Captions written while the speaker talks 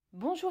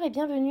Bonjour et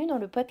bienvenue dans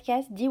le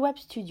podcast d'Iwab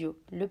Studio,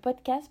 le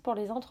podcast pour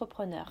les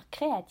entrepreneurs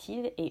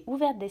créatives et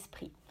ouvertes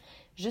d'esprit.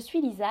 Je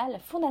suis Lisa, la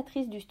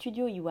fondatrice du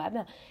studio Iwab,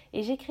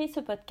 et j'ai créé ce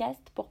podcast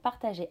pour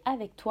partager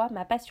avec toi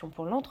ma passion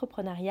pour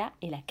l'entrepreneuriat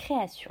et la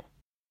création.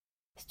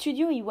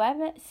 Studio Iwab,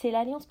 c'est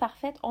l'alliance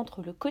parfaite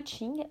entre le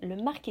coaching,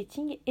 le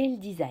marketing et le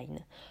design.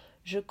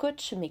 Je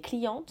coach mes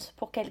clientes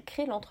pour qu'elles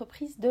créent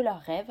l'entreprise de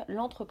leurs rêves,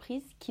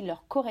 l'entreprise qui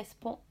leur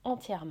correspond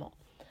entièrement,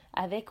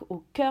 avec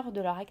au cœur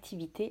de leur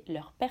activité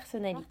leur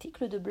personnalité, un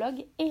article de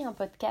blog et un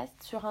podcast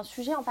sur un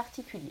sujet en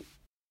particulier.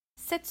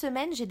 Cette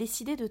semaine, j'ai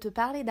décidé de te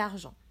parler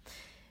d'argent.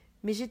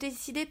 Mais j'ai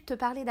décidé de te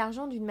parler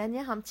d'argent d'une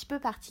manière un petit peu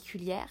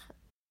particulière.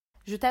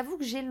 Je t'avoue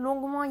que j'ai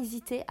longuement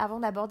hésité avant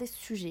d'aborder ce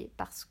sujet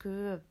parce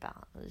que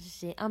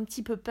j'ai un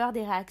petit peu peur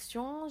des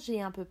réactions,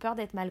 j'ai un peu peur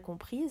d'être mal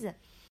comprise.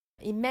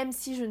 Et même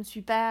si je ne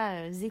suis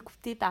pas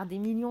écoutée par des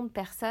millions de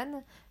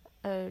personnes,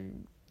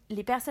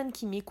 les personnes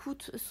qui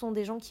m'écoutent sont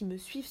des gens qui me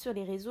suivent sur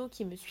les réseaux,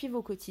 qui me suivent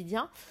au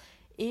quotidien.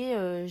 Et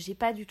j'ai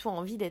pas du tout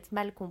envie d'être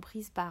mal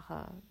comprise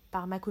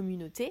par ma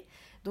communauté.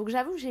 Donc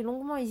j'avoue que j'ai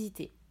longuement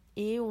hésité.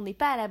 Et on n'est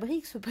pas à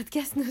l'abri que ce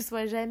podcast ne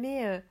soit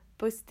jamais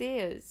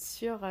posté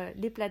sur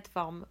les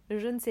plateformes.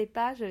 Je ne sais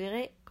pas, je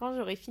verrai quand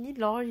j'aurai fini de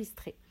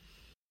l'enregistrer.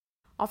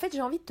 En fait,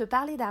 j'ai envie de te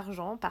parler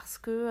d'argent parce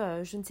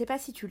que je ne sais pas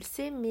si tu le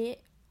sais, mais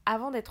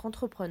avant d'être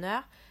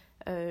entrepreneur,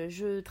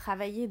 je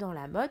travaillais dans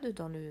la mode,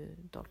 dans le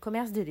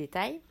commerce de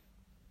détail.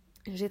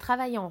 J'ai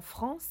travaillé en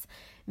France,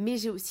 mais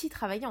j'ai aussi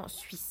travaillé en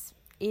Suisse.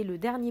 Et le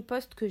dernier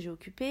poste que j'ai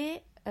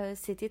occupé,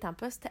 c'était un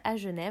poste à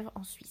Genève,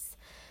 en Suisse.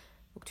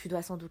 Donc tu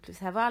dois sans doute le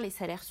savoir, les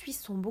salaires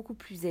suisses sont beaucoup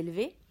plus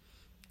élevés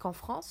qu'en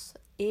France,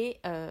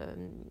 et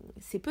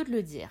c'est peu de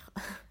le dire.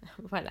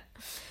 Voilà.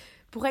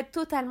 Pour être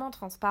totalement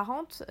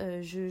transparente,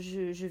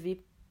 je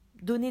vais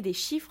donner des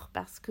chiffres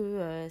parce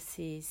que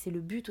c'est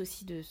le but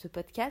aussi de ce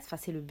podcast. Enfin,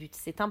 c'est le but,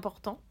 c'est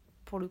important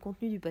pour le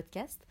contenu du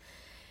podcast.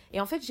 Et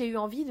en fait, j'ai eu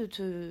envie de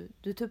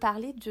te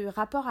parler du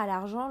rapport à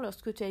l'argent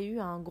lorsque tu as eu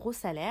un gros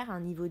salaire,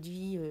 un niveau de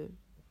vie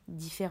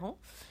différent,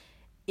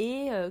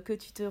 et que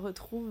tu te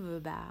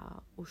retrouves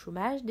au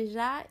chômage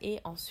déjà, et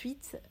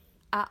ensuite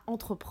à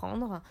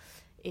entreprendre.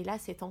 Et là,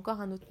 c'est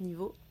encore un autre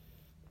niveau.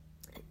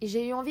 Et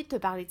j'ai eu envie de te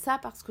parler de ça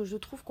parce que je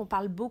trouve qu'on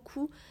parle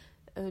beaucoup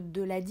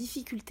de la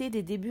difficulté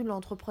des débuts de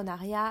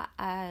l'entrepreneuriat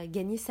à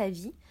gagner sa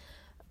vie.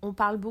 On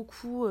parle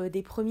beaucoup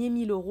des premiers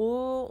 1 000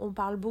 €, on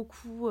parle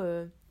beaucoup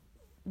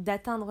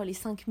d'atteindre les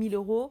 5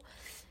 000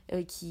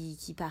 €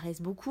 qui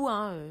paraissent beaucoup,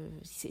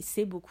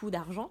 c'est beaucoup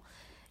d'argent,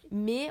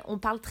 mais on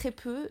parle très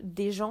peu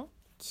des gens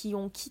qui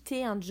ont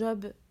quitté un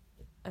job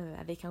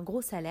avec un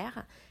gros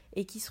salaire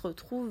et qui se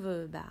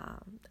retrouvent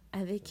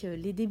avec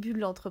les débuts de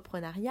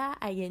l'entrepreneuriat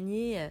à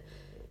gagner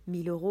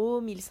 1 000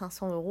 €, 1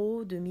 500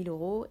 €, 2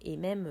 000 € et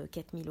même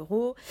 4 000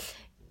 €,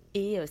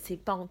 et c'est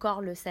pas encore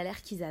le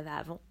salaire qu'ils avaient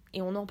avant.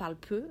 Et on en parle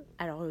peu.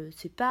 Alors,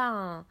 c'est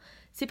pas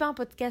un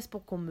podcast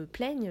pour qu'on me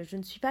plaigne, je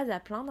ne suis pas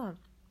à plaindre.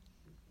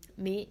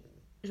 Mais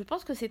je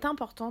pense que c'est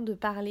important de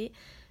parler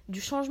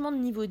du changement de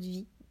niveau de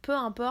vie. Peu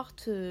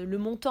importe le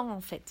montant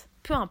en fait,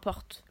 peu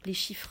importe les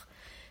chiffres.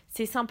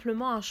 C'est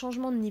simplement un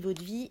changement de niveau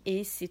de vie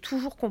et c'est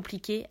toujours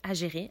compliqué à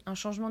gérer, un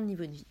changement de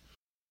niveau de vie.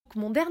 Donc,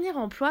 mon dernier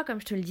emploi,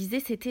 comme je te le disais,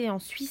 c'était en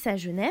Suisse à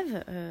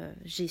Genève.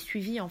 J'ai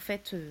suivi en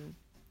fait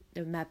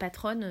ma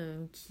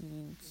patronne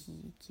qui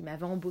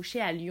m'avait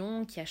embauchée à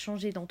Lyon, qui a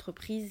changé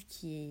d'entreprise,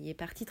 qui est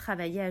partie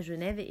travailler à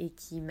Genève et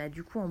qui m'a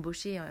du coup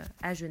embauchée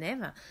à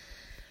Genève.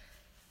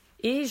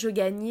 Et je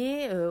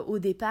gagnais au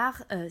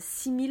départ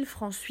 6 000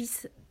 francs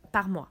suisses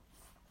par mois,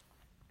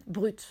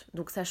 brut.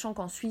 Donc sachant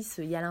qu'en Suisse,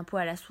 il y a l'impôt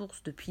à la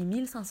source depuis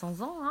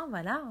 1500 ans,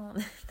 voilà.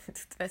 De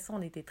toute façon,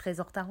 on était très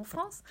en retard en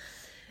France.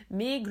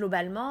 Mais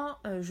globalement,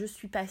 je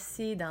suis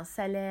passée d'un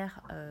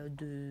salaire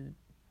de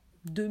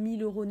 2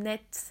 000 €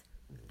 net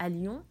à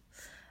Lyon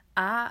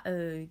à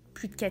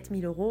plus de 4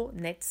 000 €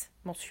 net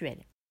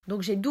mensuels.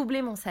 Donc j'ai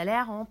doublé mon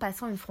salaire en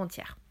passant une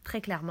frontière, très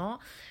clairement,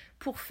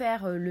 pour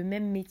faire le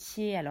même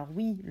métier. Alors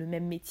oui, le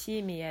même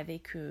métier, mais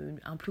avec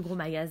un plus gros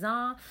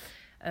magasin.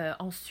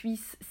 En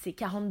Suisse, c'est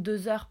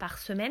 42 heures par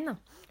semaine,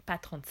 pas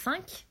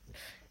 35.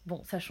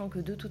 Bon, sachant que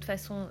de toute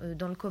façon,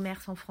 dans le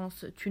commerce en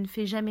France, tu ne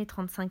fais jamais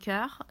 35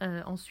 heures.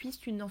 En Suisse,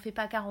 tu n'en fais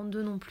pas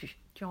 42 non plus.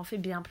 Tu en fais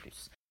bien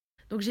plus.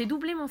 Donc j'ai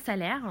doublé mon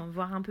salaire,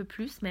 voire un peu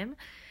plus même.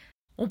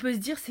 On peut se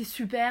dire c'est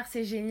super,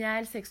 c'est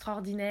génial, c'est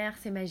extraordinaire,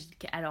 c'est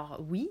magique.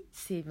 Alors oui,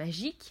 c'est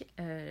magique,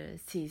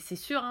 c'est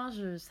sûr,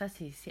 ça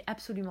c'est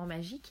absolument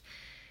magique.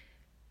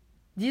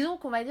 Disons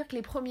qu'on va dire que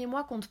les premiers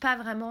mois comptent pas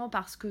vraiment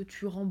parce que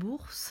tu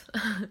rembourses,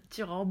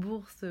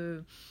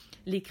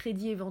 les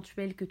crédits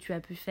éventuels que tu as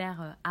pu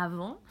faire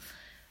avant.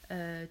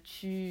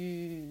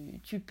 Tu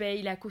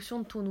payes la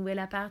caution de ton nouvel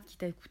appart qui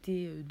t'a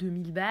coûté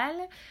 2000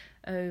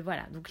 balles.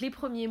 Voilà, donc les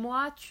premiers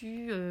mois,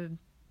 tu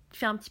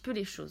fais un petit peu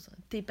les choses.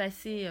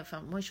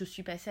 Moi je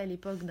suis passée à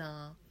l'époque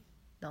d'un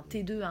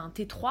T2 à un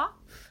T3,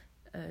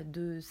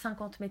 de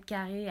 50 mètres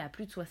carrés à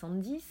plus de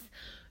 70.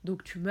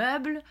 Donc tu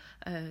meubles,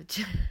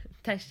 tu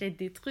achètes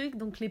des trucs.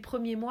 Donc les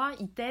premiers mois,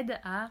 ils t'aident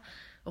à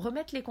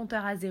remettre les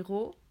compteurs à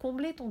zéro,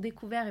 combler ton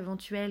découvert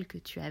éventuel que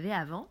tu avais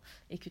avant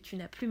et que tu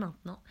n'as plus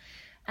maintenant,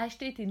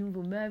 acheter tes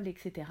nouveaux meubles,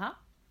 etc.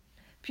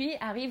 Puis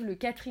arrive le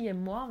 4e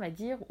mois, on va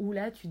dire, où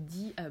là tu te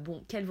dis,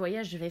 quel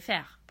voyage je vais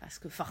faire ? Parce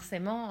que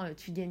forcément,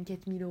 tu gagnes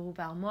 4 000 €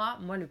 par mois.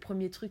 Moi, le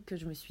premier truc que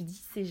je me suis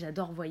dit, c'est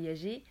j'adore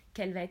voyager.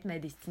 Quelle va être ma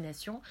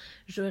destination ?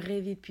 Je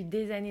rêvais depuis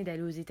des années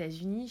d'aller aux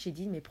États-Unis. J'ai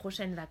dit, mes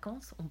prochaines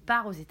vacances, on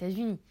part aux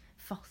États-Unis.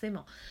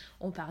 Forcément.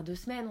 On part 2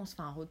 semaines, on se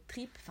fait un road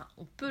trip. Enfin,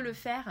 on peut le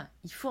faire.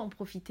 Il faut en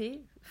profiter.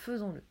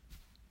 Faisons-le.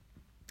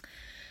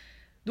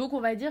 Donc,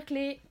 on va dire que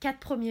les 4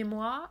 premiers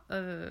mois...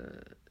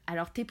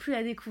 Alors, t'es plus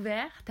à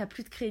découvert, t'as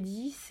plus de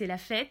crédit, c'est la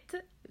fête,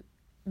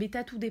 mais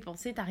t'as tout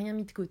dépensé, t'as rien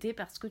mis de côté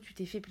parce que tu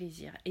t'es fait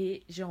plaisir.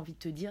 Et j'ai envie de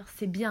te dire,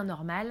 c'est bien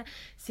normal.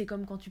 C'est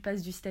comme quand tu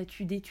passes du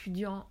statut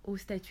d'étudiant au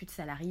statut de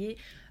salarié.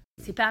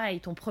 C'est pareil,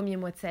 ton premier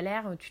mois de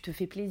salaire, tu te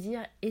fais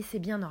plaisir et c'est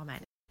bien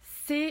normal.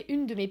 C'est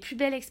une de mes plus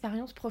belles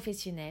expériences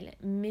professionnelles,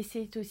 mais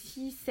c'est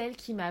aussi celle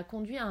qui m'a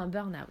conduit à un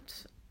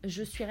burn-out.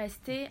 Je suis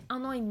restée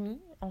 1 an et demi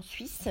en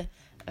Suisse,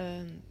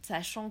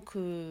 sachant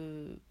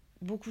que...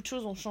 Beaucoup de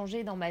choses ont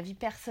changé dans ma vie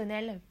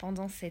personnelle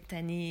pendant cette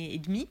année et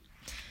demie.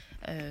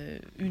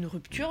 Une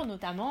rupture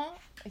notamment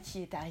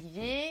qui est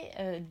arrivée,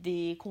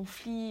 des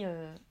conflits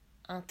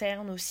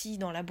internes aussi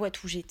dans la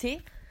boîte où j'étais.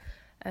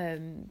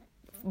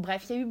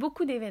 Bref, il y a eu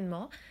beaucoup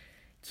d'événements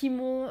qui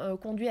m'ont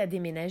conduit à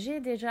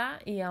déménager déjà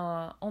et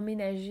à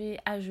emménager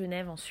à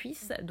Genève en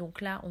Suisse.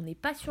 Donc là, on n'est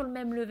pas sur le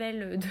même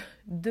level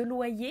de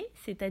loyer,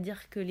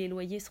 c'est-à-dire que les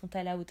loyers sont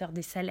à la hauteur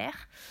des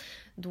salaires.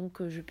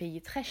 Donc je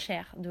payais très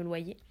cher de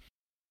loyer.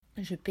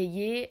 Je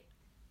payais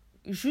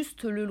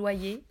juste le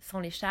loyer,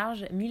 sans les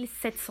charges, 1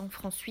 700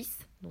 francs suisses.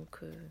 Donc,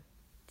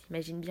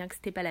 t'imagines bien que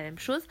c'était pas la même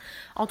chose.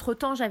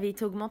 Entre-temps, j'avais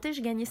été augmentée,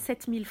 je gagnais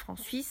 7 000 francs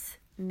suisses.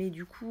 Mais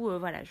du coup,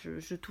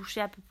 je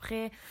touchais à peu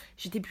près...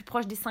 J'étais plus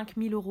proche des 5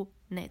 000 €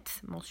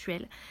 net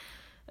mensuels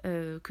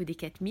que des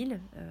 4 000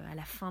 à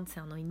la fin de ces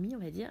 1 an et demi, on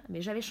va dire.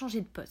 Mais j'avais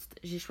changé de poste.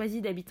 J'ai choisi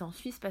d'habiter en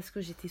Suisse parce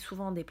que j'étais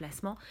souvent en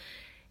déplacement.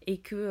 Et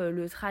que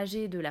le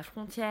trajet de la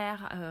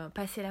frontière,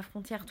 passer la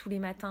frontière tous les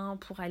matins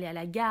pour aller à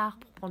la gare,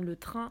 pour prendre le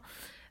train,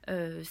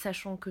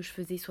 sachant que je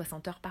faisais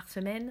 60 heures par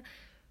semaine,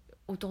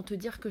 autant te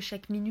dire que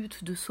chaque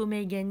minute de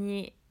sommeil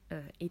gagné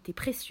était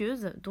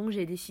précieuse. Donc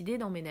j'ai décidé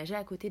d'emménager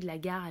à côté de la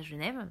gare à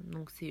Genève.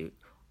 Donc c'est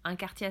un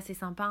quartier assez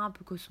sympa, un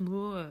peu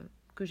cosmo,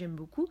 que j'aime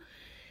beaucoup,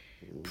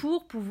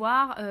 pour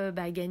pouvoir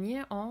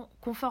gagner en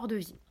confort de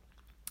vie.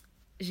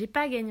 J'ai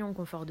pas gagné en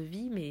confort de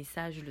vie, mais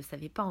ça, je le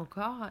savais pas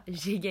encore.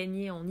 J'ai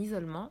gagné en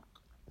isolement,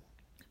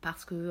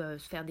 parce que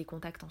se faire des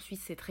contacts en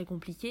Suisse, c'est très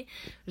compliqué.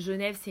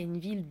 Genève, c'est une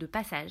ville de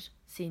passage.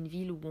 C'est une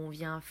ville où on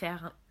vient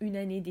faire 1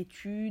 année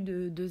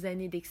d'études, 2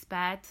 années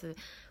d'expat,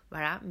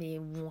 mais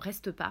où on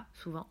reste pas,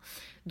 souvent.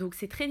 Donc,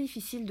 c'est très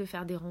difficile de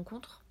faire des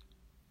rencontres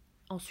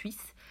en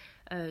Suisse.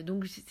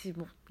 Donc, c'est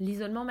bon,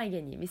 l'isolement m'a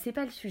gagné. Mais c'est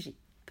pas le sujet,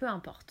 peu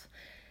importe.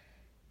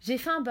 J'ai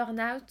fait un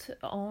burn-out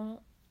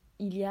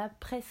il y a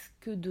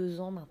presque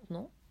 2 ans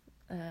maintenant.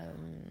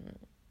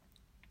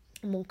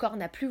 Mon corps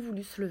n'a plus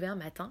voulu se lever un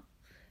matin.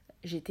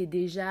 J'étais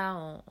déjà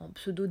en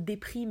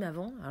pseudo-déprime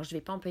avant. Alors, je ne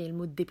vais pas employer le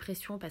mot de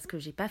dépression parce que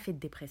je n'ai pas fait de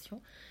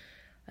dépression.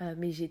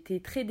 Mais j'étais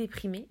très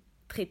déprimée,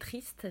 très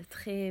triste,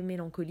 très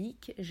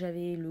mélancolique.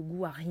 J'avais le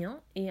goût à rien.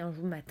 Et un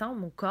jour matin,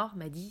 mon corps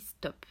m'a dit «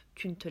 Stop,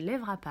 tu ne te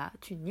lèveras pas,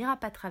 tu n'iras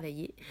pas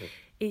travailler. »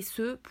 Et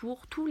ce,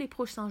 pour tous les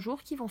prochains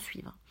jours qui vont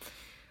suivre.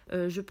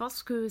 Je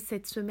pense que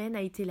cette semaine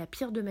a été la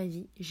pire de ma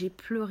vie. J'ai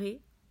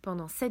pleuré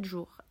pendant 7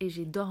 jours et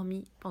j'ai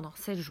dormi pendant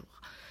 7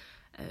 jours.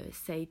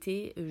 Ça a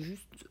été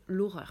juste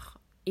l'horreur.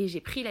 Et j'ai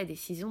pris la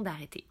décision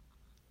d'arrêter.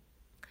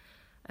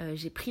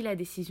 J'ai pris la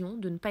décision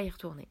de ne pas y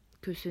retourner.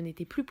 Que ce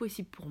n'était plus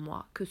possible pour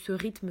moi, que ce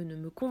rythme ne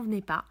me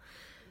convenait pas,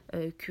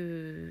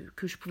 que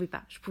je pouvais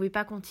pas. Je pouvais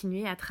pas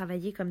continuer à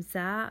travailler comme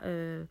ça,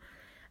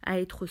 à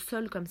être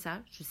seule comme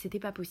ça. C'était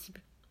pas possible.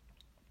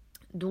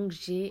 Donc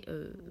j'ai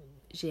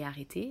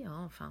arrêté.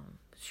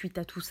 Suite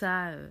à tout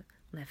ça,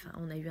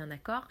 on a eu un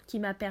accord qui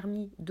m'a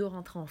permis de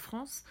rentrer en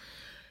France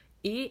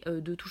et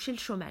de toucher le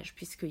chômage,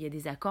 puisqu'il y a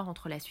des accords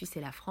entre la Suisse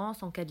et la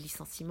France en cas de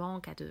licenciement, en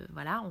cas de...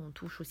 Voilà, on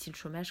touche aussi le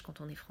chômage quand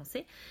on est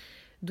français.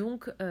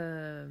 Donc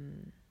je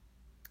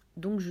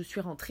suis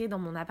rentrée dans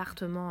mon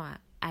appartement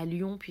à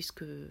Lyon,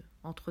 puisque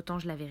entre-temps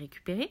je l'avais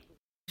récupéré.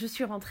 Je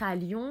suis rentrée à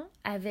Lyon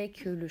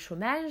avec le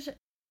chômage.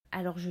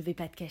 Alors je ne vais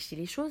pas te cacher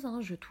les choses,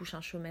 je touche un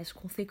chômage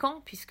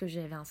conséquent, puisque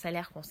j'avais un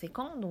salaire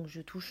conséquent, donc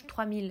je touche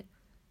 3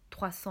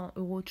 300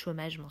 € de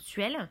chômage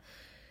mensuel.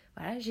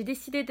 Voilà, j'ai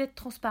décidé d'être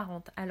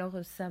transparente,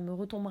 alors ça me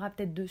retombera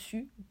peut-être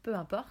dessus, peu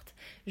importe.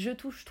 Je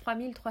touche 3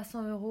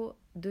 300 €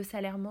 de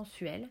salaire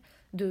mensuel,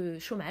 de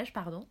chômage,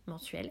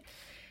 mensuel.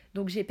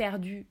 Donc j'ai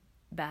perdu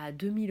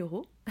 2 000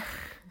 €,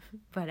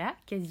 voilà,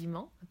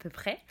 quasiment, à peu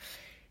près.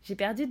 J'ai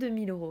perdu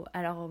 2 000 €.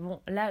 Alors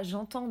bon, là,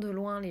 j'entends de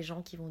loin les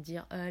gens qui vont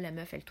dire « la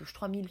meuf, elle touche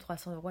 3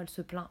 300 €, elle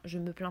se plaint. » Je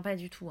ne me plains pas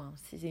du tout.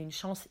 C'est une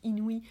chance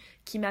inouïe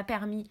qui m'a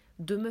permis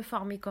de me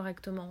former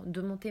correctement,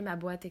 de monter ma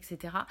boîte,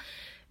 etc.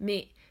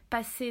 Mais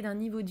passer d'un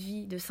niveau de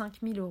vie de 5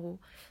 000 €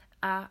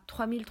 à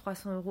 3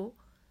 300 €,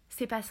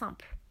 c'est pas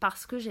simple.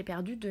 parce que j'ai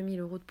perdu 2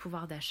 000 € de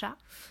pouvoir d'achat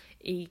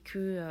et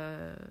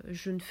que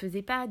je ne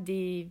faisais pas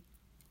des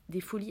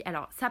folies.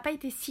 Alors, ça n'a pas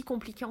été si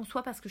compliqué en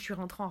soi parce que je suis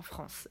rentrée en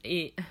France.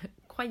 Et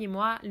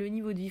croyez-moi, le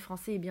niveau de vie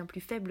français est bien plus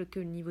faible que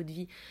le niveau de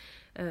vie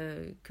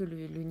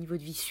le niveau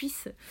de vie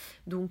suisse.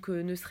 Donc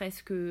ne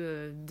serait-ce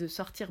que de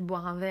sortir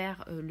boire un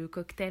verre, le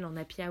cocktail en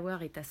happy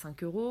hour est à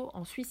 5 €.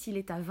 En Suisse, il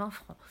est à 20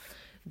 francs.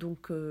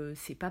 Donc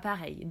c'est pas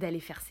pareil. D'aller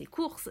faire ses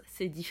courses,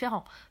 c'est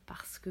différent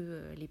parce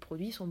que les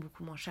produits sont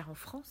beaucoup moins chers en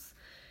France.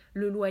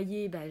 Le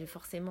loyer,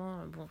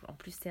 forcément, bon, en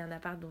plus c'est un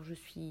appart dont je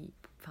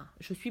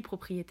suis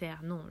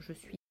propriétaire. Non, je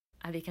suis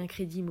avec un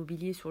crédit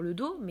immobilier sur le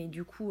dos, mais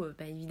du coup,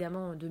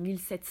 évidemment, de 1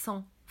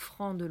 700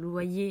 francs de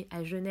loyer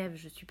à Genève,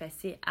 je suis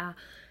passée à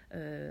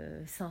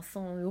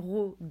 500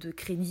 € de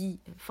crédit.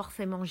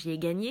 Forcément, j'y ai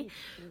gagné.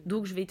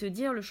 Donc, je vais te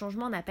dire, le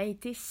changement n'a pas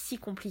été si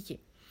compliqué.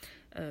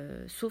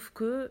 Sauf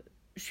que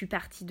je suis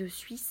partie de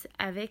Suisse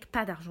avec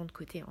pas d'argent de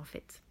côté, en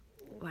fait.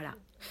 Voilà.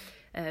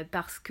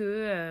 Parce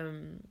que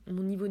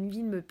mon niveau de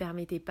vie ne me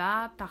permettait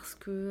pas, parce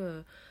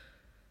que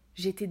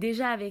j'étais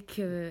déjà avec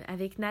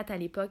Nat à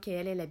l'époque et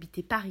elle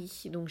habitait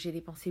Paris. Donc j'ai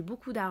dépensé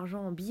beaucoup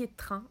d'argent en billets de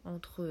train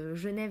entre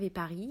Genève et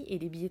Paris. Et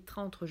les billets de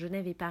train entre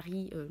Genève et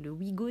Paris, le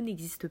Ouigo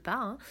n'existe pas.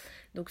 Hein.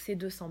 Donc c'est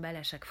 200 balles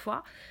à chaque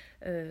fois.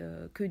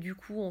 Que du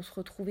coup on se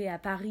retrouvait à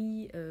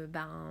Paris.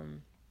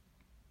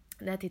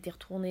 Nat était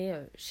retournée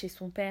chez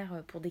son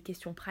père pour des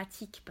questions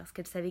pratiques parce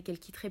qu'elle savait qu'elle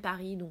quitterait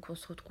Paris. Donc on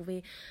se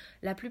retrouvait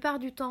la plupart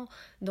du temps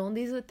dans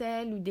des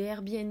hôtels ou des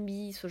Airbnb,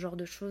 ce genre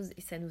de choses.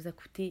 Et ça nous a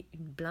coûté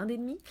une blinde et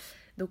demie.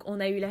 Donc on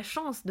a eu la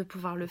chance de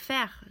pouvoir le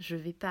faire. Je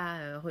ne vais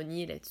pas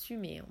renier là-dessus,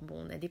 mais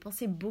bon, on a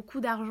dépensé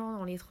beaucoup d'argent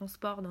dans les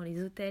transports, dans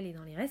les hôtels et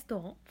dans les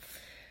restaurants.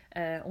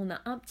 On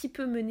a un petit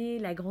peu mené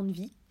la grande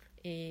vie.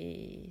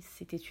 Et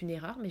c'était une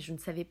erreur, mais je ne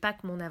savais pas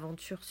que mon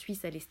aventure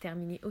suisse allait se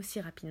terminer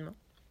aussi rapidement.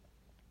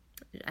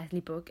 À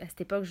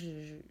cette époque,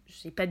 je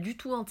n'ai pas du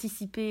tout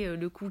anticipé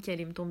le coup qui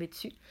allait me tomber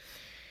dessus.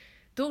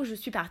 Donc je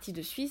suis partie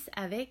de Suisse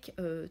avec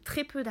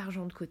très peu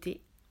d'argent de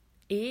côté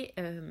et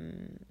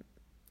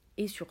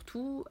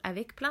surtout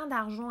avec plein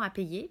d'argent à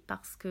payer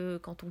parce que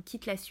quand on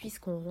quitte la Suisse,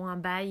 qu'on rompt un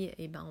bail,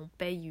 on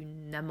paye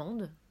une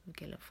amende.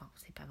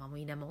 C'est pas vraiment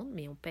une amende,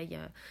 mais on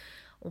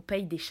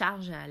paye des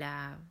charges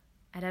à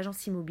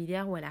l'agence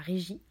immobilière ou à la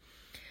régie.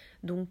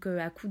 Donc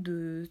à coût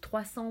de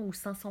 300 ou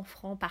 500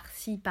 francs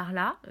par-ci,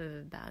 par-là,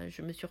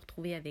 je me suis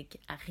retrouvée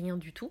avec rien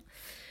du tout.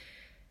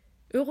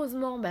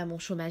 Heureusement, mon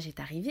chômage est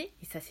arrivé,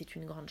 et ça c'est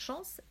une grande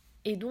chance.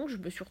 Et donc je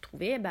me suis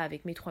retrouvée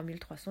avec mes 3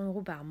 300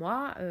 € par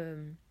mois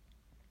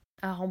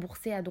à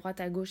rembourser à droite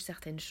à gauche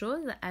certaines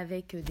choses,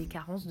 avec des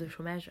carences de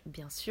chômage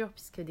bien sûr,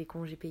 puisque des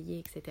congés payés,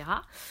 etc.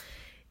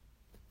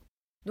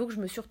 Donc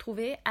je me suis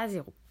retrouvée à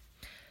zéro.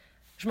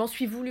 Je m'en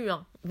suis voulu,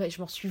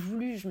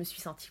 je me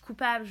suis sentie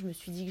coupable, je me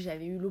suis dit que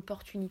j'avais eu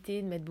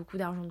l'opportunité de mettre beaucoup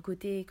d'argent de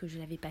côté, que je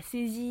ne l'avais pas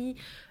saisi,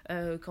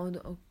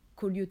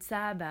 qu'au lieu de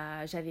ça,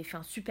 j'avais fait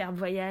un superbe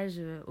voyage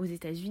aux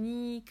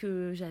États-Unis,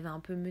 que j'avais un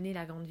peu mené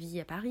la grande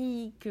vie à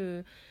Paris,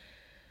 que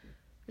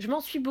je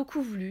m'en suis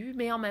beaucoup voulu,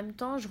 mais en même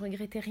temps, je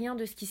regrettais rien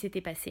de ce qui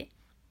s'était passé.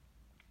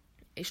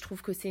 Et je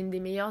trouve que c'est une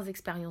des meilleures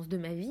expériences de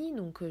ma vie,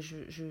 donc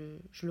je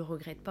le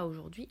regrette pas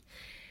aujourd'hui.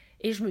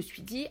 Et je me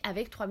suis dit,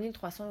 avec 3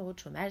 300 € de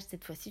chômage,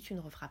 cette fois-ci, tu ne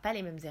referas pas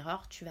les mêmes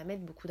erreurs. Tu vas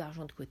mettre beaucoup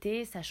d'argent de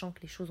côté, sachant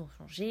que les choses ont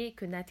changé,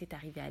 que Nat est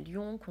arrivé à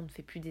Lyon, qu'on ne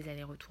fait plus des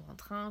allers-retours en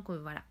train, que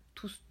voilà,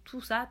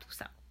 tout ça.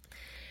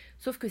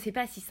 Sauf que c'est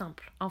pas si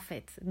simple, en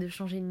fait, de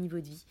changer de niveau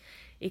de vie.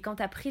 Et quand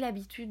tu as pris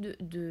l'habitude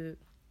de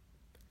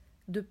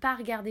pas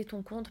regarder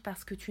ton compte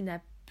parce que tu n'as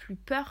plus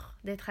peur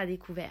d'être à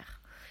découvert,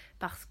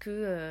 parce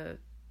que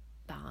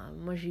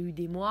moi j'ai eu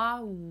des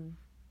mois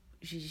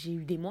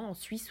en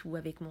Suisse où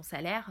avec mon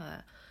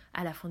salaire,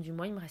 à la fin du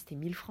mois, il me restait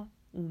 1 000 francs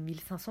ou 1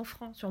 500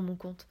 francs sur mon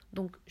compte.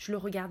 Donc, je le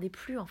regardais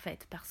plus en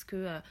fait parce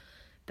que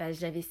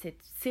j'avais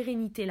cette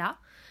sérénité-là.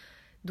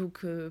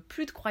 Donc,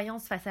 plus de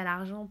croyances face à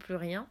l'argent, plus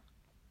rien.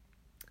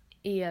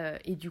 Et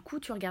du coup,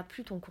 tu regardes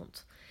plus ton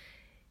compte.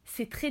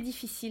 C'est très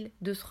difficile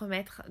de se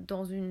remettre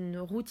dans une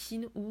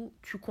routine où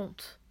tu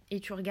comptes. Et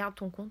tu regardes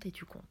ton compte et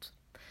tu comptes.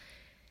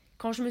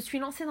 Quand je me suis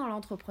lancée dans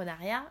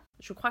l'entrepreneuriat,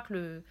 je crois que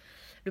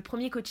le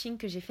premier coaching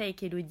que j'ai fait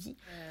avec Elodie,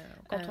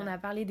 quand on a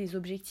parlé des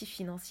objectifs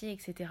financiers,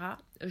 etc.,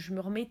 je me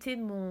remettais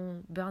de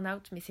mon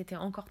burn-out, mais c'était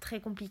encore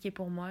très compliqué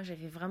pour moi.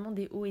 J'avais vraiment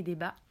des hauts et des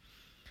bas.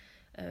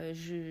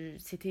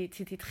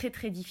 C'était très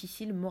très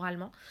difficile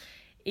moralement.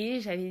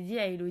 Et j'avais dit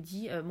à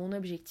Elodie, mon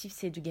objectif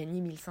c'est de gagner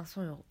 1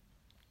 500 €.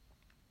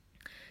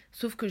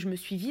 Sauf que je me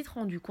suis vite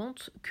rendu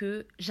compte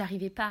que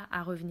j'arrivais pas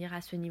à revenir à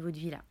ce niveau de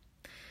vie-là.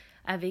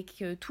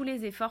 Avec tous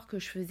les efforts que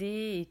je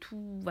faisais et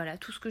tout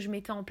ce que je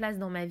mettais en place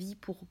dans ma vie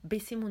pour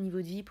baisser mon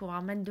niveau de vie, pour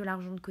pouvoir mettre de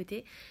l'argent de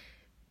côté,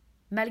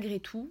 malgré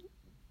tout,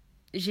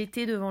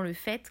 j'étais devant le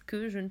fait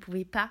que je ne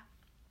pouvais pas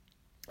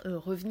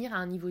revenir à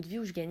un niveau de vie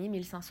où je gagnais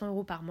 1 500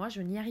 € par mois.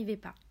 Je n'y arrivais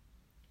pas.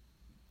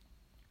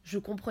 Je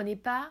ne comprenais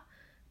pas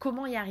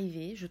comment y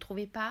arriver. Je ne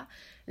trouvais pas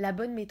la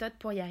bonne méthode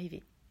pour y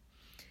arriver.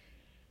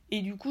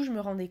 Et du coup, je me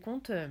rendais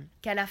compte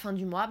qu'à la fin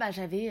du mois,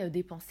 j'avais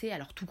dépensé,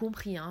 alors tout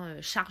compris,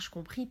 charges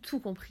compris,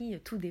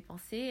 tout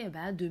dépensé,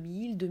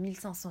 2000,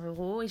 2500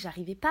 euros, et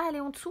j'arrivais pas à aller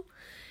en dessous.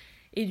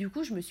 Et du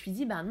coup, je me suis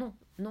dit, non,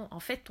 en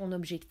fait, ton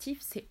objectif,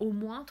 c'est au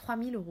moins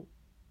 3000 euros.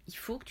 Il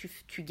faut que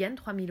tu gagnes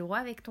 3000 euros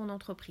avec ton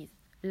entreprise.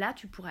 Là,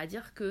 tu pourras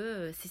dire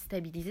que c'est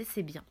stabilisé,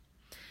 c'est bien.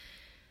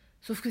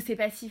 Sauf que c'est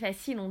pas si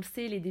facile, on le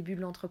sait, les débuts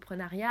de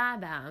l'entrepreneuriat,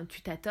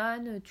 tu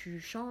tâtonnes, tu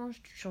changes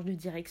de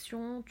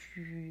direction,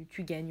 tu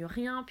gagnes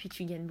rien, puis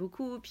tu gagnes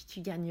beaucoup, puis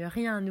tu gagnes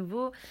rien à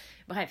nouveau.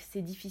 Bref,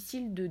 c'est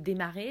difficile de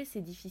démarrer, c'est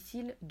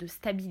difficile de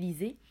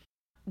stabiliser.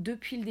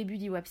 Depuis le début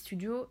d'Iwab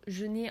Studio,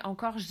 je n'ai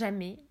encore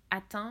jamais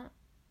atteint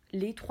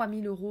les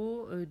 3000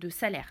 euros de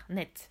salaire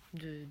net,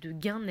 de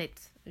gain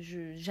net.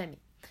 Jamais.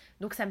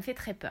 Donc ça me fait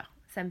très peur.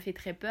 Ça me fait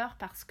très peur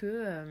parce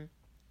que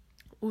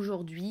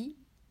aujourd'hui,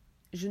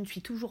 je ne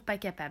suis toujours pas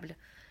capable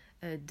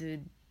de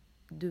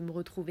me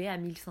retrouver à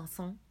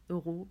 1500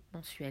 euros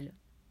mensuels.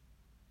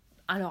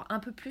 Alors, un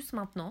peu plus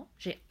maintenant.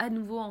 J'ai à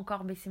nouveau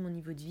encore baissé mon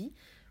niveau de vie.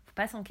 Faut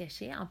pas s'en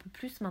cacher, un peu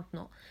plus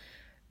maintenant.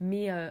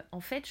 Mais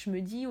en fait, je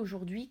me dis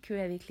aujourd'hui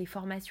qu'avec les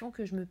formations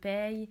que je me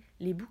paye,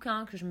 les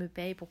bouquins que je me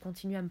paye pour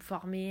continuer à me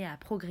former, à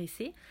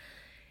progresser,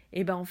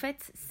 en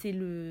fait, c'est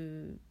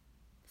le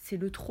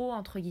trop,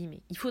 entre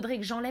guillemets. Il faudrait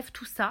que j'enlève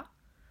tout ça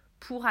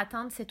pour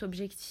atteindre cet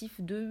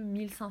objectif de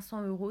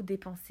 1500 euros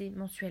dépensés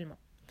mensuellement.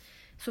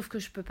 Sauf que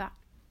je peux pas.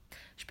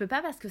 Je peux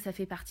pas parce que ça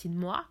fait partie de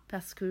moi,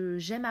 parce que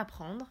j'aime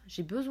apprendre,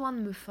 j'ai besoin de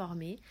me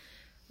former.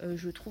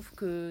 Je trouve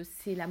que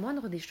c'est la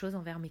moindre des choses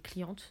envers mes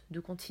clientes, de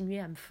continuer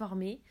à me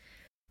former,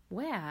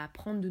 à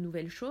apprendre de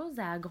nouvelles choses,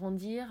 à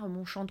agrandir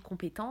mon champ de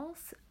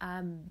compétences,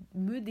 à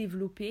me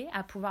développer,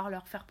 à pouvoir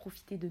leur faire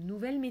profiter de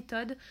nouvelles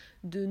méthodes,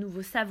 de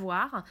nouveaux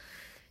savoirs.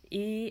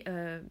 Et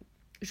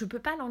je peux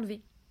pas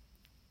l'enlever.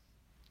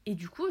 Et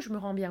du coup, je me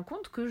rends bien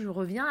compte que je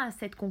reviens à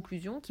cette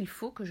conclusion qu'il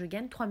faut que je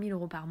gagne 3000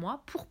 euros par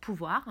mois pour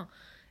pouvoir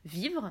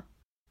vivre,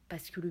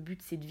 parce que le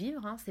but c'est de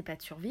vivre, c'est pas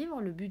de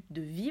survivre, le but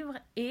de vivre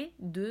et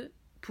de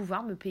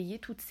pouvoir me payer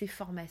toutes ces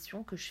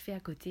formations que je fais à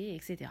côté,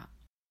 etc.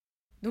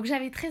 Donc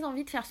j'avais très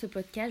envie de faire ce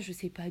podcast, je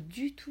sais pas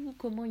du tout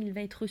comment il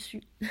va être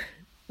reçu,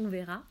 on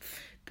verra.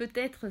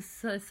 Peut-être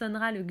ça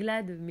sonnera le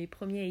glas de mes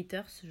premiers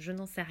haters, je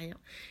n'en sais rien.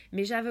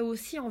 Mais j'avais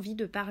aussi envie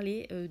de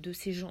parler de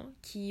ces gens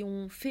qui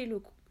ont fait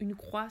une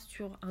croix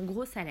sur un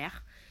gros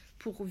salaire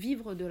pour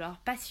vivre de leur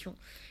passion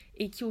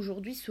et qui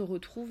aujourd'hui se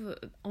retrouvent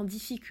en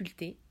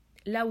difficulté,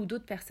 là où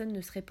d'autres personnes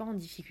ne seraient pas en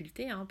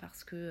difficulté,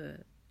 parce que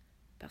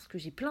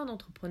j'ai plein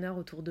d'entrepreneurs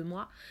autour de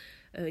moi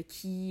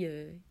qui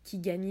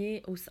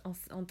gagnaient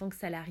en tant que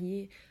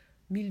salariés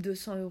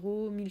 1200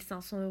 euros,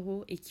 1500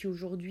 euros et qui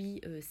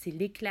aujourd'hui c'est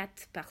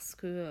l'éclate parce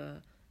que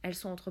elles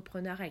sont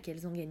entrepreneurs et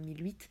qu'elles en gagnent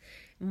 1008.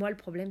 Moi le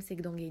problème c'est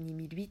que d'en gagner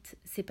 1008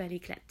 c'est pas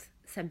l'éclate,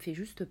 ça me fait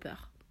juste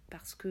peur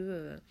parce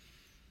que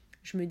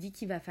je me dis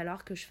qu'il va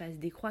falloir que je fasse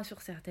des croix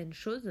sur certaines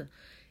choses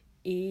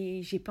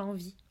et j'ai pas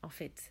envie en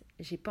fait,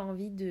 j'ai pas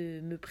envie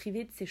de me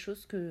priver de ces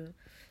choses que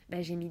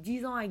j'ai mis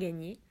 10 ans à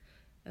gagner.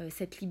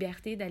 Cette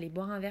liberté d'aller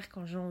boire un verre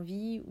quand j'ai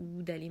envie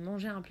ou d'aller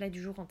manger un plat du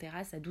jour en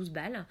terrasse à 12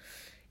 balles,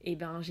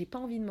 j'ai pas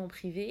envie de m'en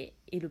priver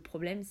et le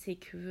problème c'est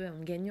que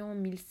en gagnant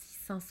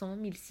 1500,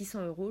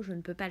 1600 euros, je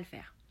ne peux pas le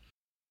faire.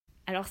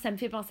 Alors ça me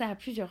fait penser à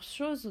plusieurs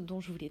choses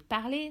dont je voulais te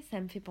parler. Ça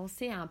me fait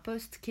penser à un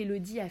post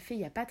qu'Elodie a fait il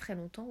n'y a pas très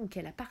longtemps ou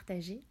qu'elle a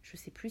partagé. Je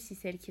sais plus si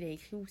c'est elle qui l'a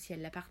écrit ou si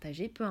elle l'a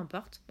partagé, peu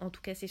importe. En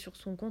tout cas c'est sur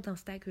son compte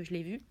Insta que je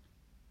l'ai vu.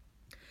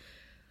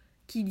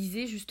 Qui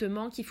disait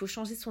justement qu'il faut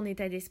changer son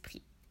état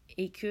d'esprit.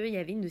 Et qu'il y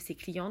avait une de ses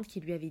clientes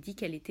qui lui avait dit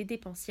qu'elle était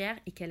dépensière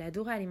et qu'elle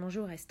adorait aller manger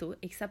au resto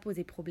et que ça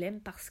posait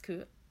problème parce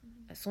que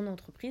son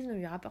entreprise ne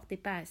lui rapportait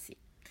pas assez.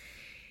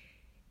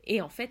 Et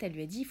en fait, elle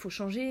lui a dit, il faut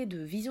changer de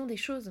vision des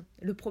choses.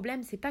 Le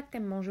problème, c'est pas que tu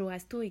aimes manger au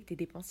resto et que tu es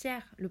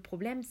dépensière. Le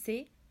problème,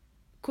 c'est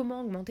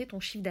comment augmenter ton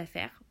chiffre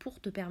d'affaires pour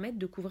te permettre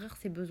de couvrir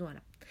ces besoins-là.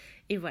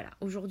 Et voilà,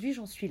 aujourd'hui,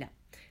 j'en suis là.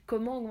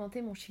 Comment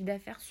augmenter mon chiffre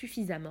d'affaires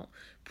suffisamment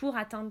pour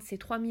atteindre ces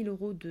 3000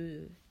 euros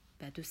de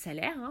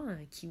salaire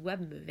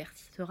qu'Iwab me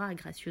versera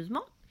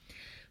gracieusement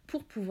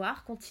pour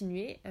pouvoir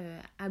continuer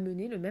à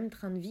mener le même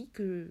train de vie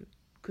que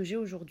j'ai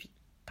aujourd'hui.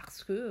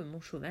 Parce que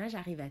mon chômage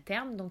arrive à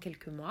terme dans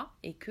quelques mois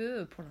et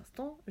que pour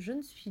l'instant, je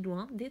ne suis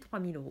loin des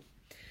 3000 euros.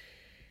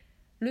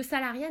 Le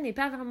salariat n'est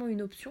pas vraiment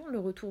une option, le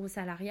retour au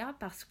salariat,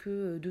 parce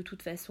que de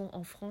toute façon,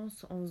 en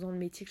France, en faisant le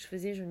métier que je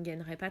faisais, je ne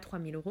gagnerais pas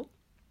 3000 euros.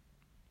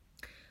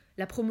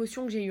 La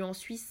promotion que j'ai eue en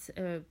Suisse,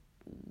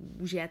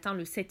 où j'ai atteint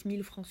le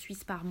 7000 francs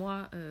suisses par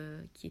mois,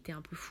 qui était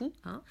un peu fou.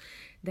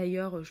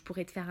 D'ailleurs, je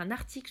pourrais te faire un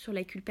article sur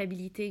la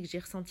culpabilité que j'ai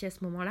ressentie à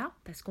ce moment-là,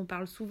 parce qu'on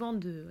parle souvent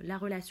de la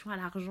relation à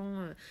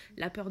l'argent,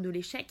 la peur de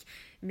l'échec,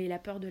 mais la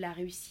peur de la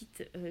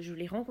réussite, je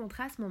l'ai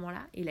rencontrée à ce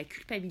moment-là, et la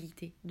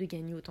culpabilité de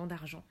gagner autant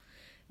d'argent.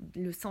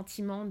 Le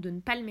sentiment de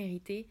ne pas le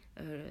mériter,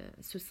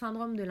 ce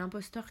syndrome de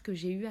l'imposteur que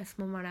j'ai eu à ce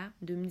moment-là,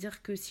 de me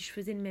dire que si je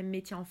faisais le même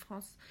métier en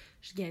France,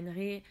 je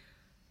gagnerais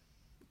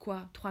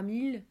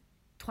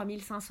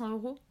 3500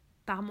 euros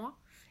par mois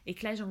et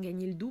que là j'en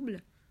gagnais le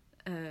double,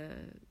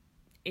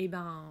 Et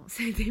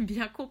c'était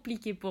bien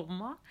compliqué pour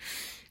moi.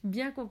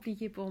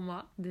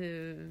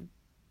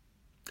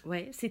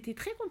 Ouais, c'était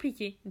très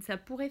compliqué. Ça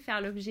pourrait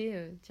faire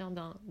l'objet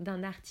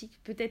d'un article,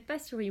 peut-être pas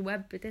sur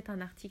Iwab, peut-être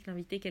un article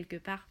invité quelque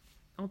part.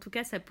 En tout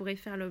cas, ça pourrait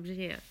faire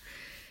l'objet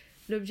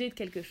de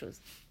quelque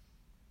chose.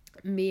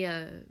 Mais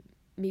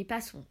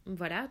passons.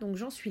 Voilà, donc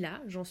j'en suis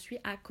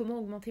à comment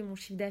augmenter mon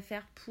chiffre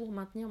d'affaires pour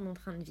maintenir mon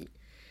train de vie.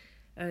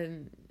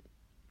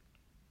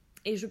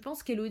 Et je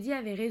pense qu'Élodie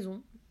avait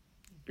raison.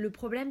 Le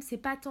problème, c'est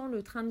pas tant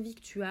le train de vie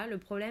que tu as, le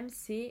problème,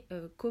 c'est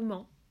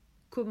comment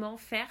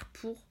faire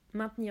pour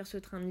maintenir ce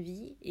train de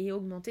vie et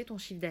augmenter ton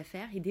chiffre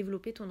d'affaires et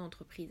développer ton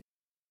entreprise.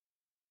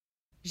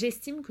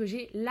 J'estime que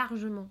j'ai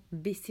largement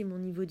baissé mon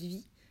niveau de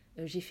vie.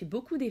 J'ai fait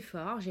beaucoup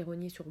d'efforts, j'ai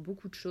rogné sur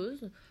beaucoup de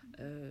choses.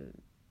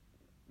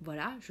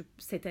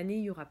 Cette année,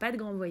 il n'y aura pas de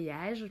grand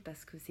voyage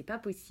parce que c'est pas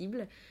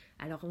possible.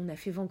 Alors, on a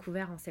fait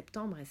Vancouver en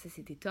septembre et ça,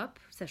 c'était top,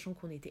 sachant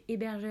qu'on était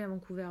hébergés à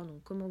Vancouver.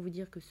 Donc, comment vous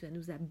dire que ça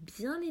nous a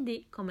bien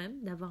aidé quand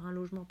même d'avoir un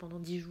logement pendant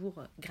 10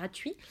 jours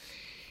gratuit.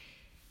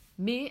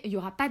 Mais il n'y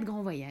aura pas de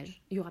grand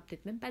voyage. Il n'y aura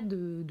peut-être même pas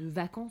de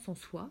vacances en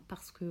soi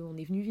parce qu'on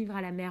est venu vivre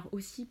à la mer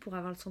aussi pour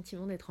avoir le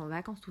sentiment d'être en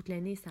vacances toute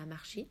l'année. Ça a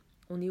marché.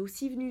 On est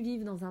aussi venu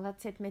vivre dans un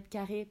 27 mètres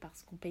carrés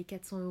parce qu'on paye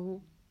 400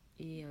 €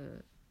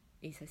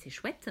 et ça, c'est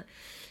chouette.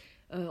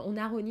 On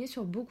a rogné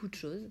sur beaucoup de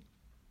choses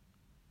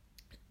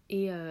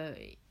et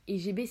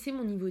j'ai baissé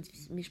mon niveau de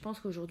vie. Mais je pense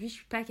qu'aujourd'hui, je ne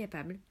suis pas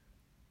capable.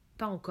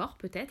 Pas encore,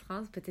 peut-être.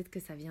 Peut-être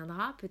que ça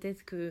viendra.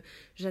 Peut-être que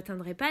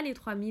j'atteindrai pas les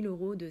 3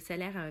 000 € de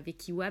salaire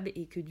avec Iwab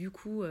et que du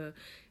coup,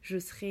 je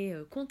serai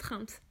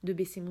contrainte de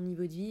baisser mon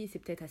niveau de vie. Et c'est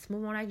peut-être à ce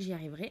moment-là que j'y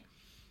arriverai.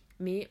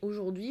 Mais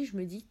aujourd'hui, je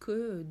me dis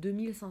que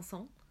 2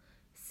 500,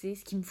 c'est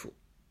ce qu'il me faut.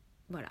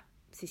 Voilà.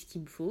 C'est ce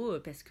qu'il me faut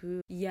parce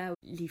qu'il y a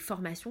les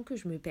formations que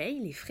je me paye,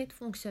 les frais de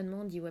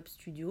fonctionnement d'Iwab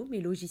Studio, mes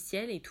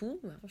logiciels et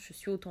tout. Je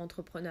suis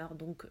auto-entrepreneur,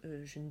 donc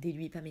je ne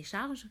déduis pas mes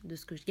charges de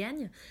ce que je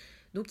gagne.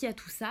 Donc il y a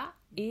tout ça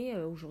et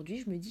aujourd'hui,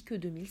 je me dis que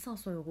 2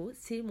 500 €,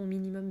 c'est mon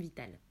minimum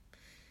vital.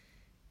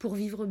 Pour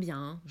vivre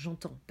bien,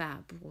 j'entends,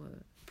 pas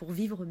pour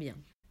vivre bien.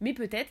 Mais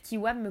peut-être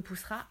qu'Iwab me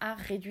poussera à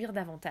réduire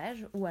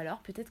davantage ou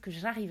alors peut-être que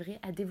j'arriverai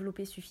à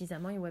développer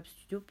suffisamment Iwab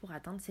Studio pour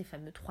atteindre ces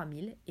fameux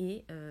 3000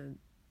 et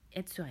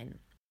être sereine.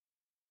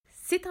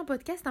 C'est un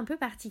podcast un peu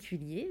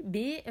particulier,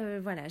 mais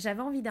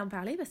j'avais envie d'en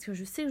parler parce que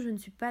je sais que je ne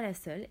suis pas la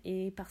seule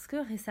et parce que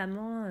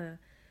récemment,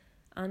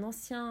 un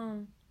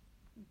ancien,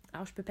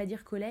 alors je peux pas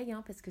dire collègue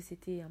parce que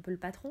c'était un peu le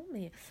patron,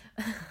 mais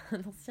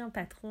un ancien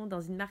patron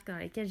dans une marque dans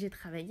laquelle j'ai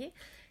travaillé,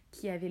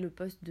 qui avait le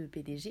poste de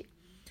PDG,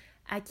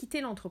 a quitté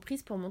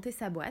l'entreprise pour monter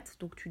sa boîte.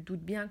 Donc tu te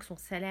doutes bien que son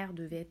salaire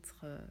devait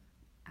être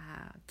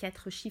à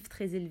 4 chiffres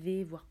très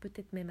élevés, voire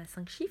peut-être même à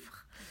 5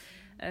 chiffres.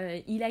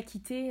 Il a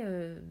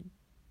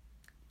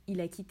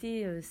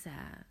quitté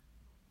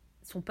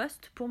son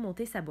poste pour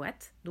monter sa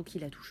boîte. Donc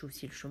il a touché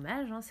aussi le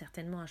chômage,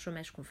 certainement un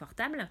chômage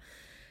confortable,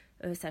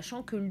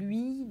 sachant que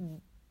lui,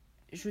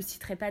 je ne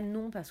citerai pas de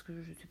nom parce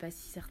que je ne sais pas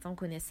si certains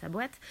connaissent sa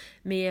boîte,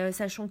 mais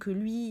sachant que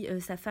lui,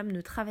 sa femme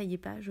ne travaillait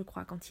pas, je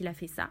crois, quand il a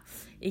fait ça,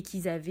 et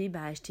qu'ils avaient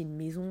acheté une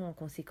maison en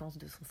conséquence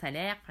de son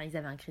salaire, ils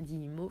avaient un crédit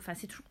immo,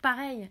 c'est toujours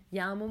pareil. Il y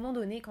a un moment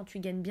donné, quand tu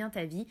gagnes bien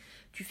ta vie,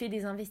 tu fais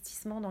des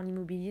investissements dans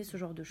l'immobilier, ce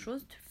genre de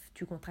choses,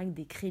 tu contractes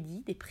des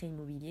crédits, des prêts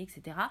immobiliers,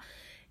 etc.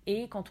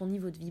 Et quand ton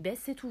niveau de vie baisse,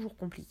 c'est toujours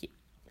compliqué.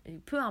 Et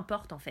peu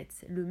importe en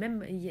fait, tu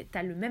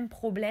as le même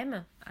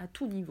problème à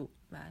tout niveau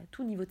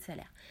de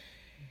salaire.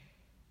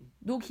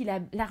 Donc il a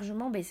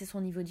largement baissé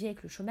son niveau de vie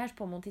avec le chômage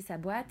pour monter sa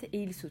boîte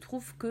et il se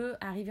trouve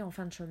qu'arrivé en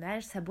fin de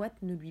chômage, sa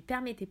boîte ne lui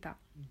permettait pas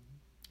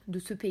de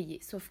se payer.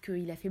 Sauf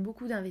qu'il a fait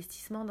beaucoup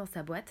d'investissements dans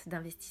sa boîte,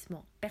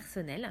 d'investissements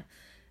personnels,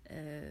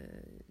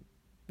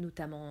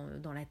 notamment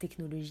dans la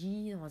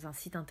technologie, dans un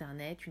site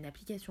internet, une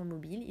application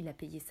mobile. Il a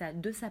payé ça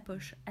de sa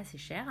poche assez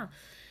cher.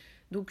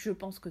 Donc je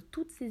pense que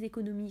toutes ces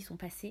économies sont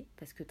passées,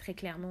 parce que très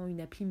clairement, une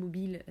appli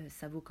mobile,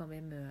 ça vaut quand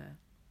même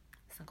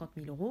 50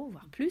 000 €,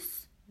 voire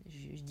plus.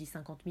 Je dis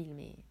 50 000,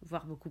 mais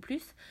voire beaucoup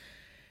plus.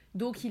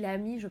 Donc il a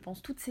mis, je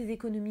pense, toutes ses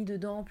économies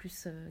dedans,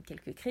 plus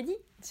quelques crédits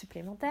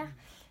supplémentaires.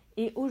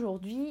 Et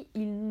aujourd'hui,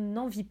 il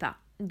n'en vit pas.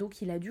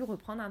 Donc il a dû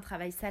reprendre un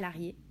travail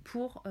salarié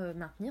pour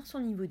maintenir son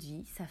niveau de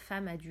vie. Sa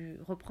femme a dû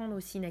reprendre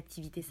aussi une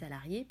activité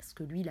salariée, parce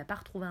que lui, il n'a pas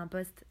retrouvé un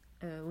poste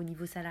au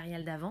niveau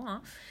salarial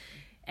d'avant.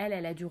 Elle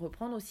a dû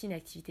reprendre aussi une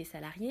activité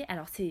salariée.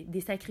 Alors c'est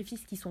des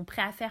sacrifices qu'ils sont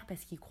prêts à faire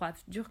parce qu'ils croient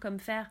dur comme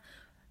fer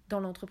dans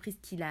l'entreprise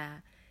qu'il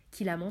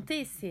a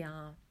montée. C'est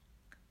un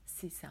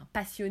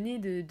passionné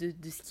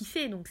de ce qu'il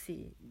fait. Donc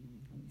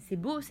c'est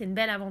beau, c'est une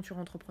belle aventure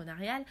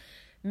entrepreneuriale.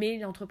 Mais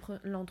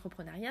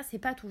l'entrepreneuriat, c'est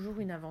pas toujours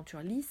une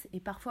aventure lisse. Et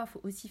parfois, il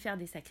faut aussi faire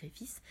des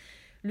sacrifices.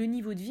 Le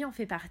niveau de vie en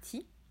fait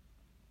partie.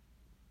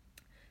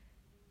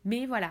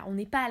 Mais voilà, on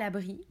n'est pas à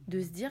l'abri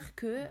de se dire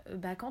que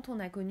quand on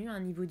a connu un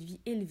niveau de vie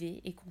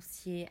élevé et qu'on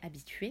s'y est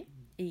habitué,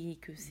 et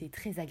que c'est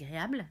très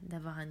agréable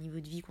d'avoir un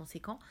niveau de vie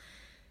conséquent,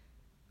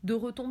 de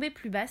retomber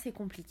plus bas, c'est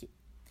compliqué.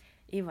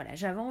 Et voilà,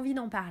 j'avais envie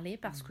d'en parler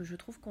parce que je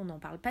trouve qu'on n'en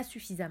parle pas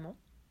suffisamment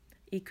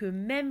et que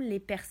même les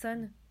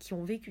personnes qui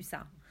ont vécu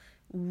ça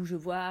ou je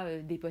vois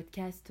des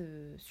podcasts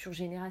sur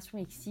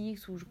Génération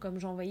XX, ou comme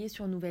j'en voyais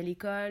sur Nouvelle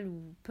École,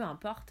 ou peu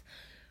importe,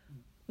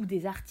 ou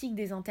des articles,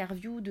 des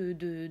interviews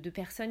de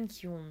personnes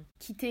qui ont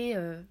quitté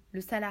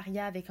le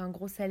salariat avec un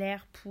gros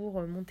salaire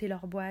pour monter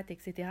leur boîte,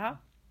 etc.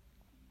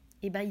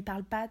 Et ben ils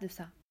parlent pas de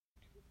ça.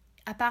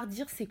 À part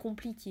dire c'est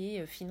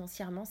compliqué,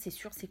 financièrement c'est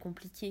sûr c'est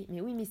compliqué.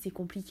 Mais oui, mais c'est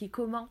compliqué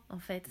comment en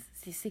fait ?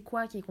 C'est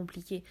quoi qui est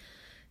compliqué ?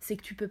 C'est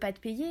que tu peux pas te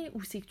payer,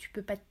 ou c'est que tu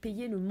peux pas te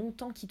payer le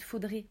montant qu'il te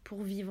faudrait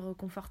pour vivre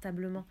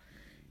confortablement ?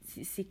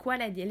 C'est quoi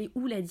elle est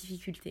où la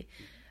difficulté ?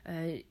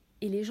 Et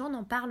les gens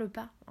n'en parlent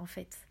pas en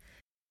fait.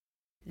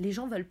 Les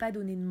gens veulent pas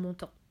donner de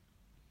montant.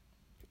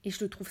 Et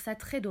je trouve ça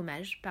très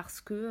dommage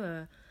parce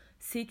que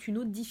c'est une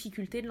autre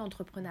difficulté de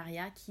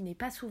l'entrepreneuriat qui n'est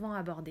pas souvent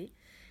abordée.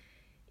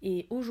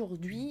 Et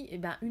aujourd'hui,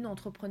 une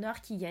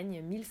entrepreneur qui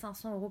gagne 1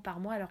 500 € par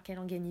mois alors qu'elle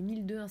en gagnait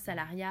 1 200 en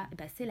salariat,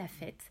 c'est la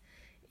fête.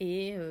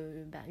 Et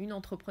une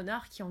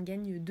entrepreneur qui en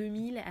gagne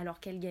 2 000 alors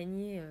qu'elle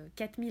gagnait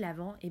 4 000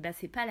 avant,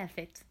 c'est pas la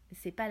fête.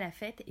 C'est pas la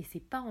fête et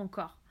c'est pas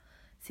encore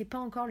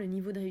le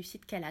niveau de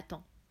réussite qu'elle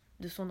attend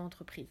de son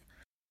entreprise.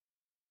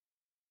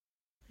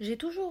 J'ai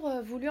toujours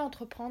voulu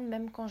entreprendre,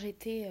 même quand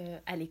j'étais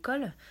à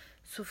l'école,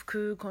 sauf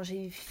que quand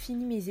j'ai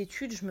fini mes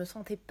études, je me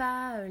sentais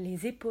pas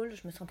les épaules,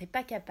 je me sentais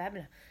pas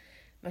capable.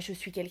 Moi, je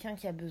suis quelqu'un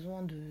qui a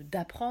besoin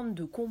d'apprendre,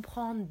 de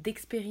comprendre,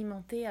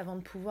 d'expérimenter avant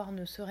de pouvoir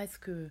ne serait-ce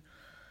que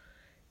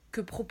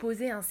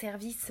proposer un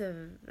service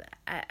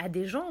à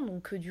des gens.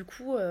 Donc du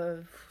coup,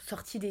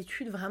 sortie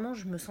d'études, vraiment,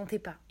 je me sentais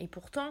pas. Et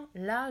pourtant,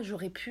 là,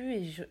 j'aurais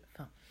pu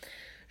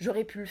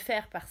le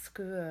faire parce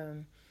que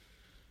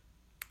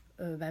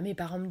mes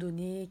parents me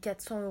donnaient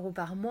 400 €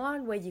 par mois,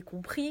 loyer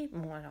compris.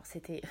 Bon, alors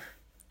c'était...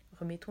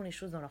 Remettons les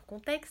choses dans leur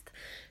contexte.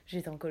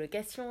 J'étais en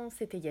colocation,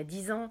 c'était il y a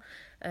 10 ans.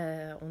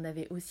 On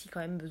avait aussi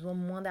quand même besoin de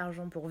moins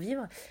d'argent pour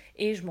vivre.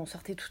 Et je m'en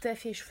sortais tout à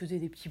fait. Je faisais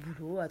des petits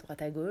boulots à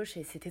droite à gauche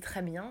et c'était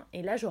très bien.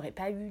 Et là, j'aurais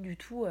pas eu du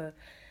tout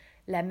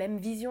la même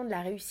vision de la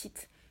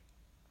réussite.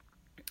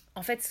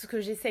 En fait, ce que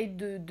j'essaye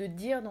de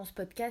dire dans ce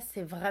podcast,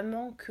 c'est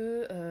vraiment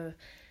que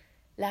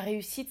la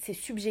réussite, c'est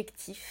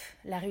subjectif.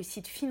 La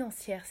réussite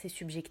financière, c'est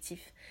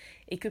subjectif.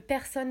 Et que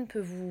personne ne peut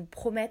vous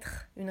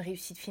promettre une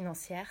réussite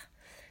financière.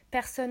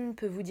 Personne ne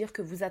peut vous dire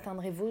que vous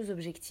atteindrez vos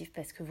objectifs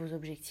parce que vos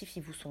objectifs,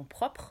 ils vous sont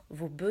propres.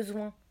 Vos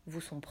besoins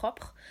vous sont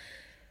propres.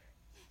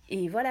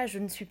 Et voilà, je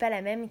ne suis pas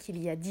la même qu'il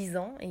y a 10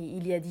 ans. Et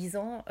il y a 10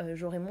 ans,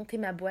 j'aurais monté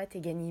ma boîte et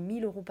gagné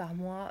 1 000 € par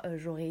mois.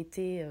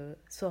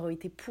 Ça aurait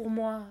été pour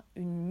moi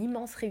une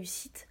immense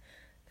réussite.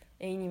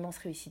 Et une immense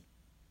réussite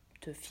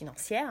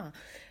financière.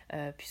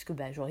 Puisque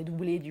j'aurais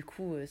doublé du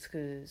coup ce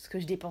que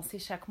je dépensais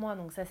chaque mois.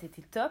 Donc ça,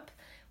 c'était top.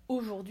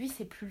 Aujourd'hui,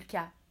 c'est plus le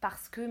cas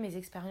parce que mes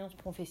expériences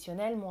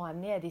professionnelles m'ont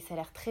amené à des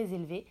salaires très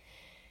élevés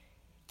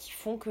qui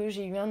font que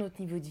j'ai eu un autre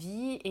niveau de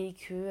vie et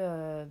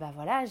que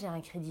j'ai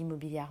un crédit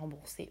immobilier à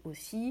rembourser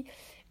aussi.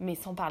 Mais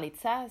sans parler de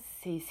ça,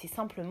 c'est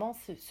simplement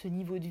ce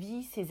niveau de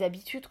vie, ces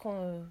habitudes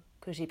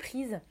que j'ai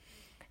prises.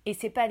 Et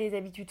c'est pas des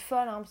habitudes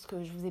folles, parce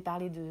que je vous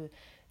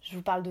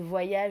parle de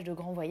voyages, de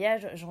grands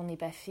voyages. J'en ai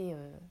pas fait...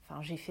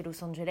 j'ai fait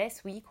Los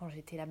Angeles, oui, quand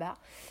j'étais là-bas.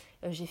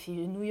 J'ai fait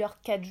New York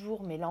 4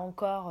 jours, mais là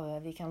encore,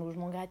 avec un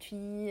logement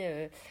gratuit.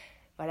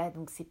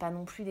 Donc c'est pas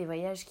non plus des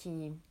voyages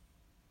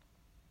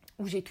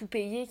où j'ai tout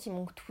payé, qui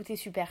m'ont coûté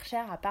super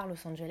cher, à part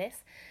Los Angeles.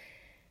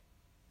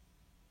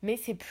 Mais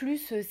c'est plus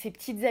ces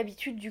petites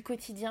habitudes du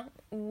quotidien,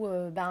 où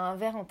un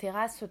verre en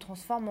terrasse se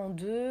transforme en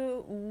 2,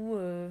 où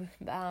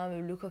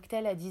le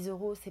cocktail à 10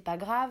 €, c'est pas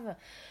grave,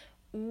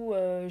 où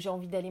j'ai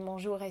envie d'aller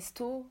manger au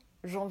resto,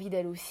 j'ai envie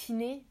d'aller au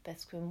ciné,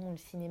 parce que le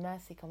cinéma,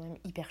 c'est quand même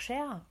hyper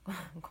cher,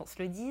 qu'on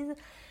se le dise.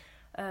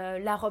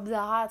 La robe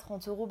Zara à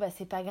 30 €,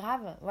 c'est pas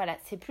grave. Voilà,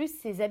 c'est plus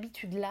ces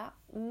habitudes-là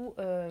où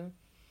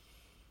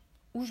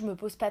je me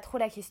pose pas trop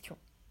la question.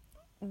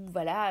 Où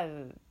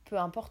peu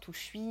importe où je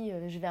suis,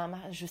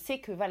 je sais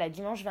que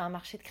dimanche, je vais à un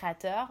marché de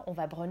créateurs, on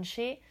va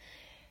bruncher.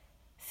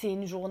 C'est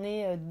une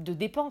journée de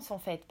dépenses en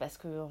fait, parce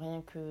que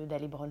rien que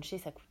d'aller bruncher,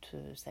 ça coûte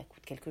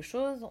quelque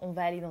chose. On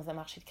va aller dans un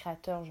marché de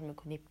créateurs, je me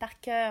connais par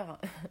cœur,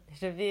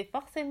 je vais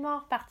forcément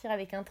repartir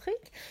avec un truc.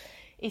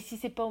 Et si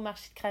c'est pas au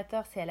marché de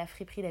créateurs, c'est à la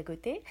friperie d'à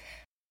côté.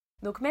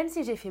 Donc même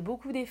si j'ai fait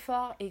beaucoup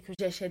d'efforts et que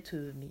j'achète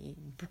mais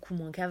beaucoup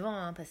moins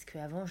qu'avant, parce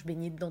qu'avant je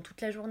baignais dedans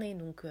toute la journée,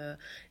 donc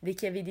dès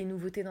qu'il y avait des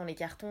nouveautés dans les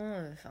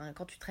cartons,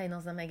 quand tu travailles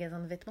dans un magasin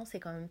de vêtements, c'est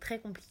quand même très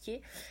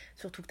compliqué,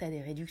 surtout que tu as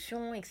des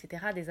réductions,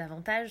 etc., des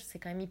avantages, c'est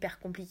quand même hyper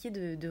compliqué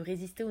de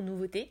résister aux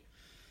nouveautés.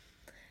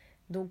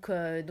 Donc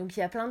il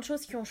y a plein de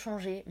choses qui ont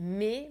changé,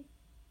 mais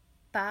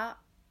pas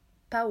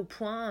au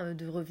point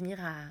de revenir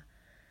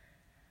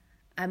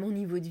à mon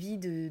niveau de vie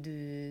de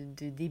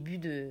début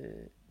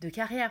de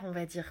carrière, on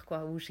va dire,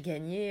 où je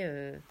gagnais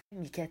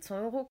 1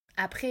 400 €.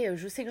 Après,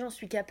 je sais que j'en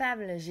suis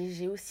capable.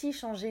 J'ai aussi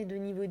changé de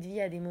niveau de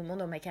vie à des moments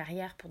dans ma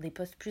carrière pour des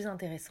postes plus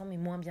intéressants mais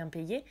moins bien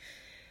payés.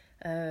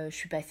 Je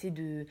suis passée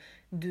de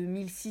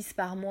 1 600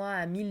 par mois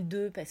à 1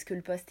 200 parce que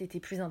le poste était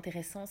plus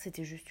intéressant.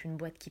 C'était juste une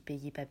boîte qui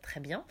payait pas très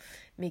bien,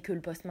 mais que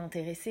le poste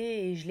m'intéressait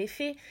et je l'ai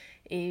fait.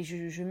 Et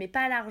je mets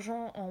pas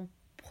l'argent en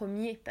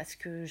premier parce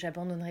que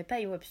j'abandonnerai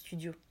pas iWeb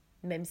Studio.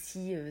 même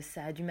si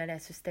ça a du mal à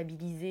se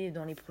stabiliser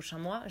dans les prochains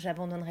mois,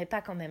 j'abandonnerai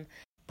pas quand même.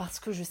 Parce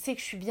que je sais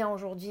que je suis bien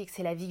aujourd'hui et que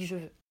c'est la vie que je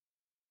veux.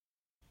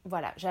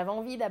 Voilà, j'avais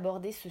envie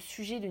d'aborder ce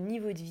sujet de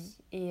niveau de vie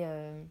et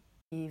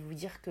vous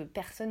dire que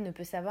personne ne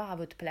peut savoir à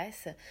votre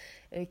place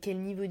quel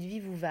niveau de vie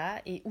vous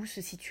va et où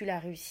se situe la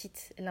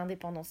réussite,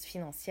 l'indépendance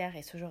financière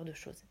et ce genre de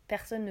choses.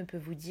 Personne ne peut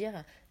vous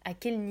dire à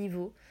quel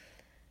niveau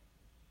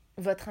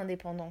votre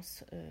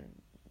indépendance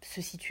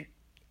se situe.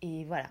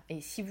 Et voilà,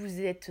 et si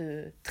vous êtes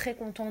très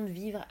content de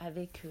vivre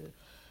avec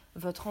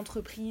votre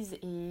entreprise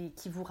et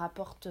qui vous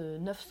rapporte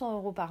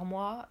 900 € par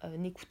mois,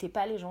 n'écoutez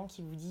pas les gens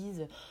qui vous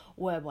disent «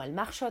 Ouais, bon, elle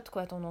marchote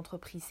quoi ton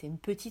entreprise, c'est une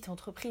petite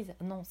entreprise. »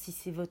 Non, si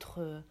c'est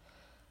votre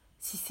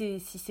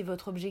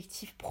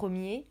objectif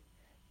premier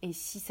et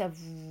si ça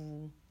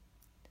vous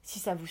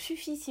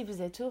suffit, si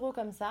vous êtes heureux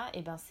comme ça,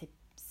 et ben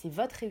c'est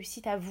votre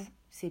réussite à vous,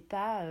 c'est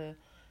pas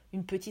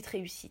une petite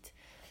réussite.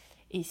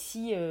 Et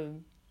si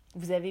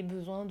vous avez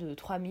besoin de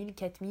 3 000,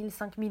 4 000,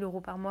 5 000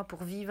 € par mois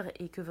pour vivre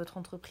et que votre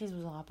entreprise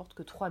vous en rapporte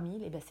que 3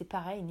 000, et ben c'est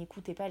pareil,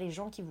 n'écoutez pas les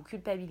gens qui vous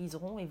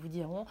culpabiliseront et vous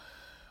diront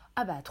 «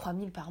 Ah bah 3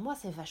 000 par mois,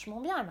 c'est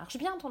vachement bien, elle marche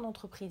bien ton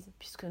entreprise. »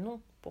 Puisque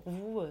non, pour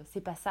vous, c'est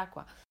pas ça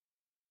quoi.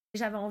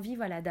 J'avais envie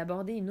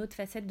d'aborder une autre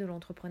facette de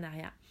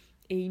l'entrepreneuriat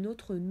et une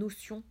autre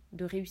notion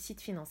de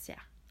réussite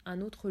financière.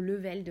 Un autre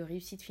level de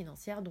réussite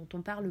financière dont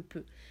on parle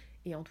peu.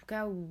 Et en tout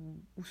cas où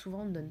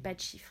souvent on ne donne pas de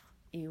chiffres.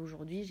 Et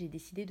aujourd'hui, j'ai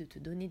décidé de te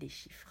donner des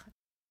chiffres.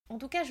 En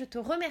tout cas, je te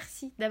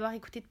remercie d'avoir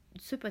écouté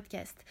ce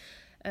podcast.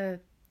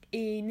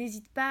 Et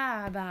n'hésite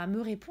pas à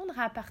me répondre,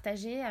 à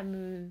partager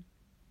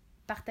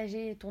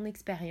ton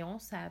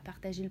expérience, à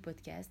partager le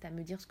podcast, à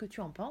me dire ce que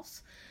tu en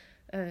penses.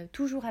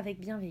 Toujours avec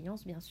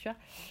bienveillance, bien sûr.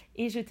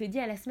 Et je te dis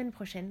à la semaine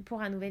prochaine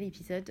pour un nouvel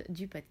épisode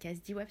du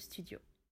podcast d'Iwab Studio.